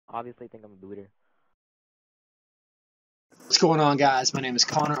obviously think I'm a booter. What's going on, guys? My name is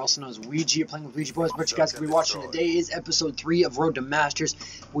Connor, also known as Ouija. You're playing with Ouija Boys. What you guys can be watching today is episode 3 of Road to Masters.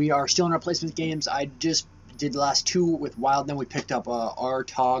 We are still in our placement games. I just did the last 2 with Wild, then we picked up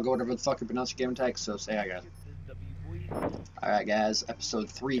R-Tog, or whatever the fuck you pronounce your game tag, so say hi, guys. Alright, guys, episode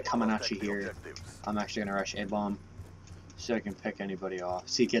 3 coming at you here. I'm actually gonna rush A-Bomb so I can pick anybody off.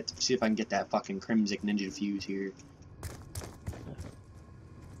 See if I can get that fucking Crimson Ninja Defuse here.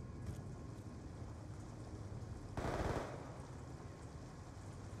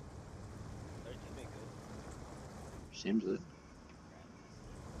 Seems it.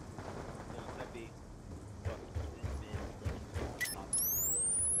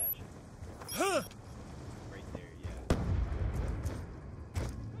 Huh. Right there, yeah.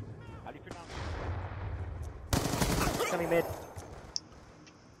 How do you pronounce it? Coming mid.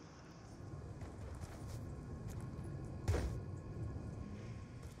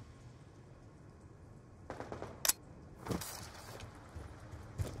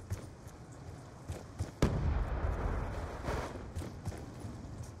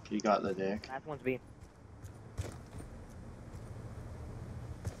 You got the dick. Last one's B.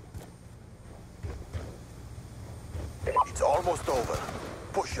 It's almost over.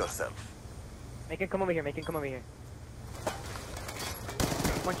 Push yourself. Make him come over here. Make him come over here.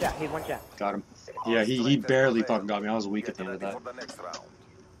 One shot. He's one shot. Got him. Yeah, he barely fucking got me. I was weak at the end of that.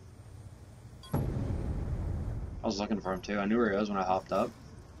 I was looking for him too. I knew where he was when I hopped up.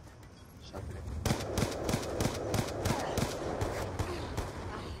 So.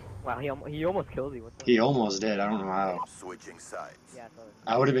 Wow, he almost killed you. He almost did. I don't know how. Switching sides. Yeah,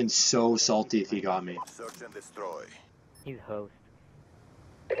 I would have been so salty if he got me. Search and destroy. He's host.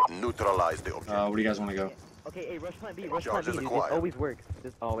 Neutralize the objective. Where do you guys want to go? Okay, hey, rush plan B. Rush plan B. Dude, this always works.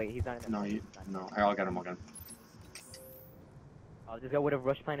 Oh wait, he's not in the. No, no. I'll get him. I'll get him. I'll just go with a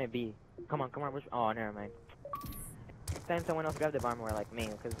rush plan at B. Come on, rush. Oh, never mind. Next time someone else grab the bomb more like me,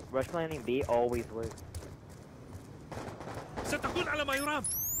 because rush planning B always works.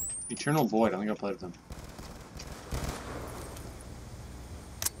 Eternal Void. I think I played with him.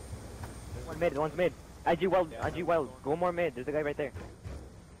 One's mid. IG Wild. Go more mid. There's a guy right there.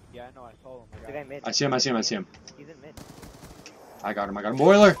 Yeah, I know. I saw him. There's a guy mid. I see him. He's in mid. I got him.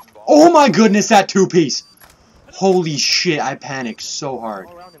 Boiler. Oh my goodness, that 2-piece. Holy shit, I panicked so hard.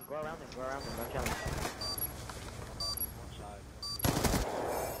 Go around him. Don't challenge.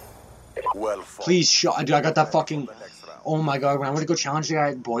 Well fought. Please shot. Dude, I got that fucking. Oh my god, when I went to go challenge the guy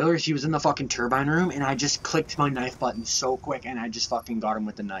at Boiler, he was in the fucking turbine room, and I just clicked my knife button so quick, and I just fucking got him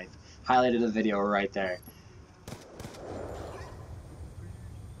with the knife. Highlighted the video right there.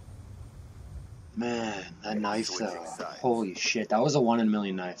 Man, that knife though. Holy shit, that was a 1 in a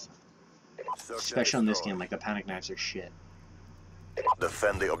million knife. Especially in this game, like the panic knives are shit.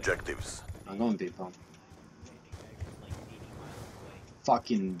 Defend the objectives. I'm going deep home.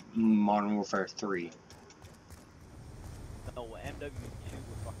 Fucking Modern Warfare 3. No, MW2 with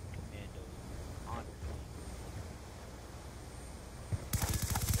fucking commandos. Honestly.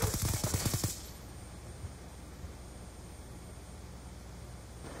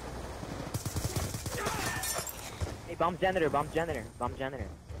 Hey, bomb janitor.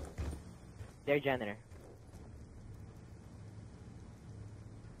 Their janitor.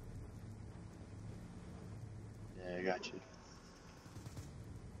 Yeah, I got you.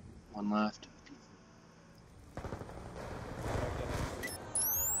 One left.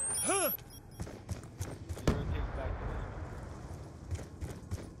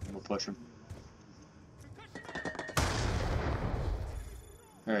 We'll push him.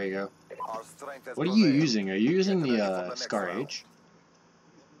 There you go. What are you using? Are you using the Scar H?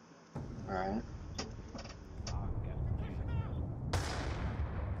 Alright.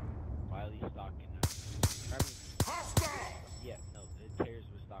 Wiley stocking. Yeah, no, the Tears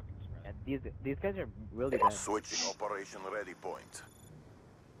were stocking. Yeah, these guys are really bad. Switching operation ready point.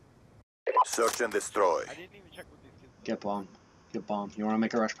 Search and destroy. I didn't even check what these kids. Get bomb. You want to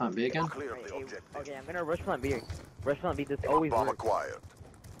make a rush plant B again? Clear the objective. Okay, I'm gonna rush plan B. Rush plan B. This always Bomb works. acquired.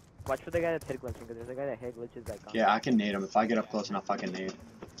 Watch for the guy that's head glitching, because there's a guy that head glitches like. Yeah, I can nade him. If I get up close enough, I can nade.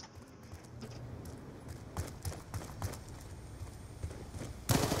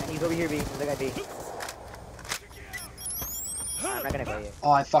 He's over here, B. There's a guy B. I'm not gonna go yet.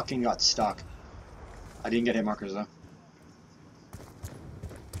 Oh, I fucking got stuck. I didn't get hit markers though.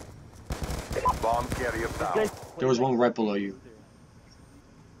 Bomb carrier down. There was one right below you.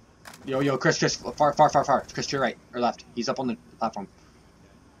 Yo, Chris, far. Chris, to your right, or left. He's up on the platform.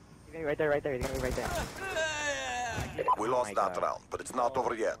 He's gonna be right there. He's gonna be right there. We lost that round, but it's not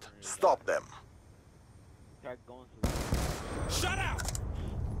over yet. Stop them. Start going through. Shut out!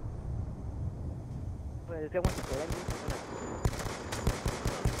 This guy wants to play like me.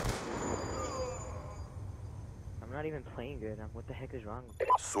 I'm not even playing good. What the heck is wrong with me?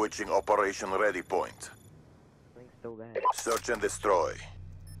 Switching operation ready point. Playing so bad. Search and destroy.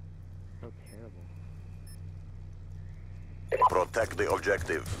 So terrible. Protect the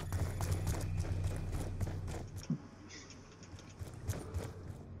objective.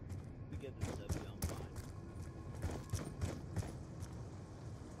 We get this W, I'm fine.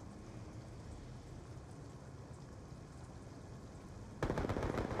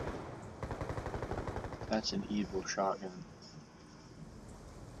 That's an evil shotgun.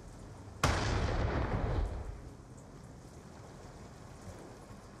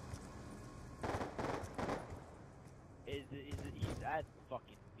 He's at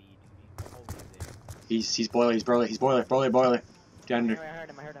fucking B, dude. He's over there. He's boiler, he's boiler. I Gender. heard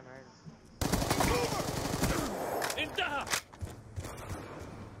him.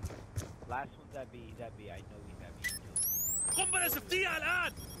 Last one's at B, he's at B. I know he's at B.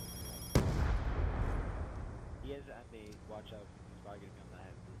 He is at B. Watch out. He's probably gonna be on that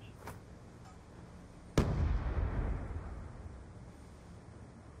head bridge.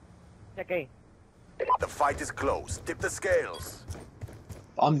 Check A. The fight is close. Tip the scales.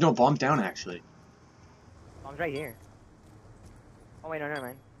 Bomb down actually. Bomb's right here. Oh wait, no, never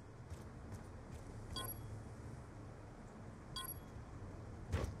mind.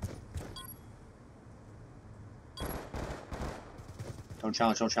 Don't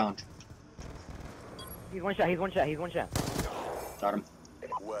challenge. He's one shot. Got him.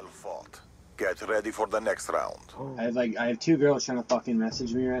 Well fought. Get ready for the next round. Oh. I have two girls trying to fucking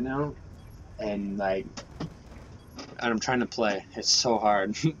message me right now, and I'm trying to play. It's so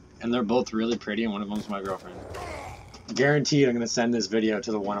hard, and they're both really pretty, and one of them's my girlfriend. Guaranteed, I'm gonna send this video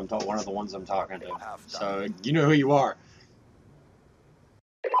to one of the ones I'm talking to. So you know who you are.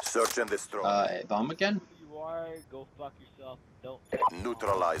 Search and destroy. Bomb again? You are, go fuck yourself. Don't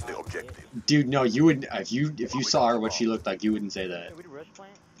Neutralize the objective. Dude, no, you would if you saw her what she looked like, you wouldn't say that. Should we rush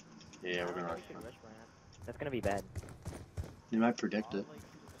plant? Yeah, we're gonna rush. We should rush plant. That's gonna be bad. You might predict it.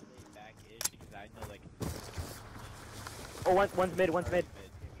 Oh, one's mid.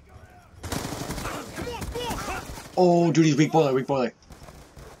 Oh, dude, he's weak boiler.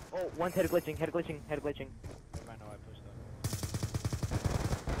 Oh, one's head glitching. I know I pushed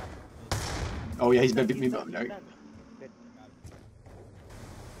up. Oh yeah, he's been Good.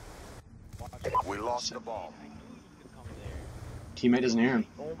 We lost the bomb. I knew you could come there. Teammate doesn't hear him.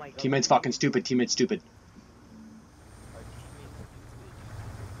 Oh my god. Teammate's fucking stupid. Teammate's stupid. Our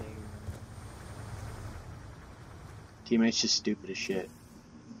Teammate's just stupid as shit.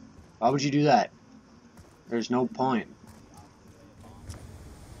 Why would you do that? There's no point.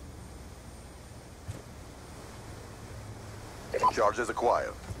 Charges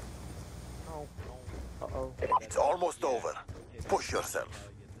acquired. Oh. Uh-oh. It's almost over. Push yourself.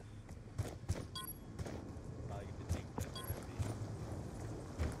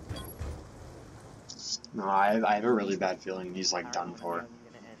 No, I have a really bad feeling he's like done for.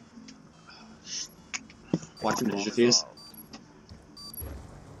 Watch him ninja fuse.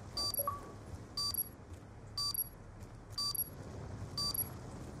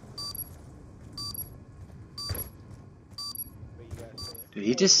 Did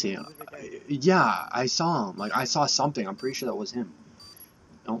he just see him? Yeah, I saw him. Like, I saw something. I'm pretty sure that was him.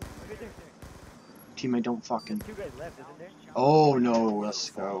 Don't. Teammate, don't fucking. 2 guys left, isn't there? Oh no, let's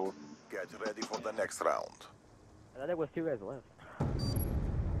go. Get ready for the next round. I thought there was 2 guys left. There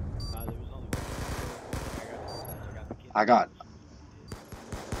was only one. I got.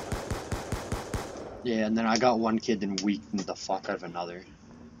 Yeah, and then I got one kid and weakened the fuck out of another.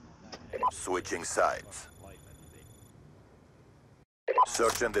 Switching sides.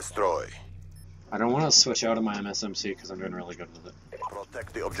 Search and destroy. I don't want to switch out of my MSMC because I'm doing really good with it.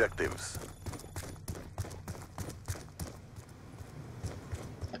 Protect the objectives.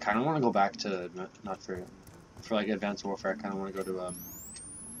 I kind of want to go back to not for like Advanced Warfare. I kind of want to go to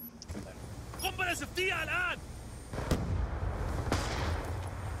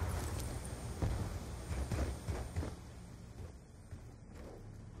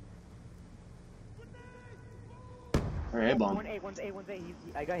or A-bomb. One's A.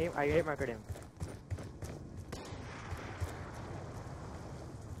 I hit markered him.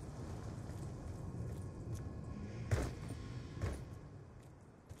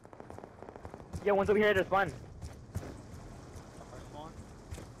 Yo, one's over here to spawn.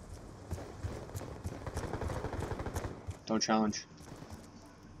 Don't challenge.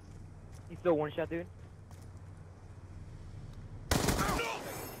 He's still one shot, dude.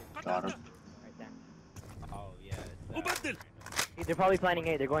 Got him. Right there. Oh yeah. They're probably planning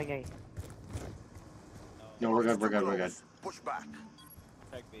A. They're going A. No, we're good, we're good, we're good. Push back.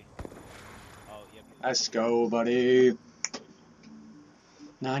 Tag B. Oh, yeah. Let's go, buddy.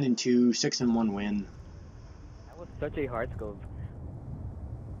 9-2, 6-1 win. That was such a hard scope.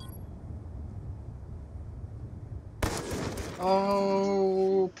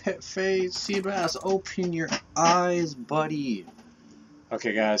 Oh, pit face, Seabass, open your eyes, buddy.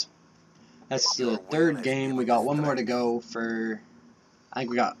 Okay, guys, that's the third game. We got one more to go for. I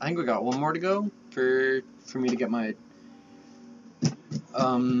think we got one more to go for me to get my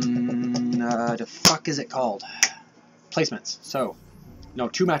the fuck is it called? Placements. So, no,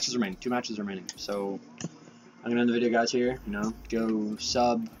 2 matches remaining. 2 matches remaining. So, I'm gonna end the video, guys. Here, you know, go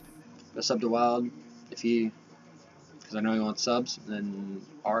sub to Wild if he. Because I know he wants subs, and then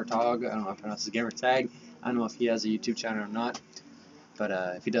RTOG, I don't know how to pronounce his gamer tag, I don't know if he has a YouTube channel or not, but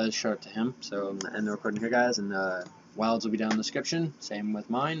if he does, shout out to him. So I'm going to end the recording here, guys, and Wilds will be down in the description, same with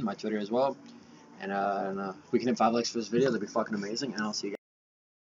mine, my Twitter as well, and if we can hit 5 likes for this video, that'd be fucking amazing, and I'll see you guys.